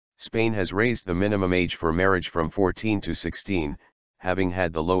Spain has raised the minimum age for marriage from 14 to 16, having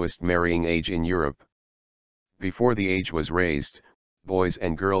had the lowest marrying age in Europe. Before the age was raised, boys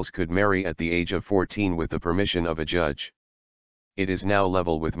and girls could marry at the age of 14 with the permission of a judge. It is now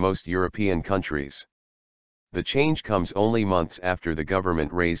level with most European countries. The change comes only months after the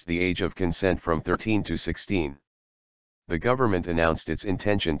government raised the age of consent from 13 to 16. The government announced its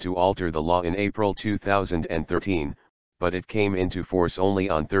intention to alter the law in April 2013, but it came into force only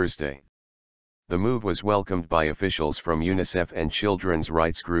on Thursday. The move was welcomed by officials from Unicef and children's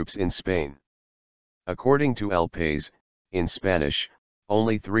rights groups in Spain. According to El Pais, in Spanish,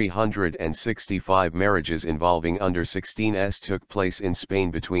 only 365 marriages involving under 16s took place in Spain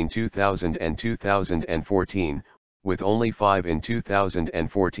between 2000 and 2014, with only 5 in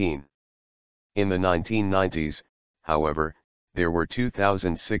 2014. In the 1990s, however, there were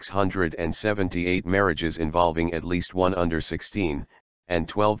 2,678 marriages involving at least one under 16, and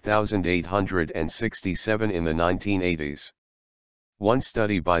 12,867 in the 1980s. One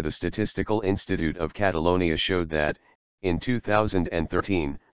study by the Statistical Institute of Catalonia showed that, in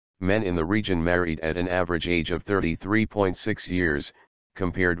 2013, men in the region married at an average age of 33.6 years,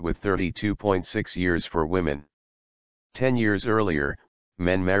 compared with 32.6 years for women. 10 years earlier,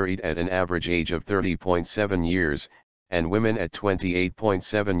 men married at an average age of 30.7 years, and women at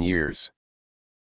 28.7 years.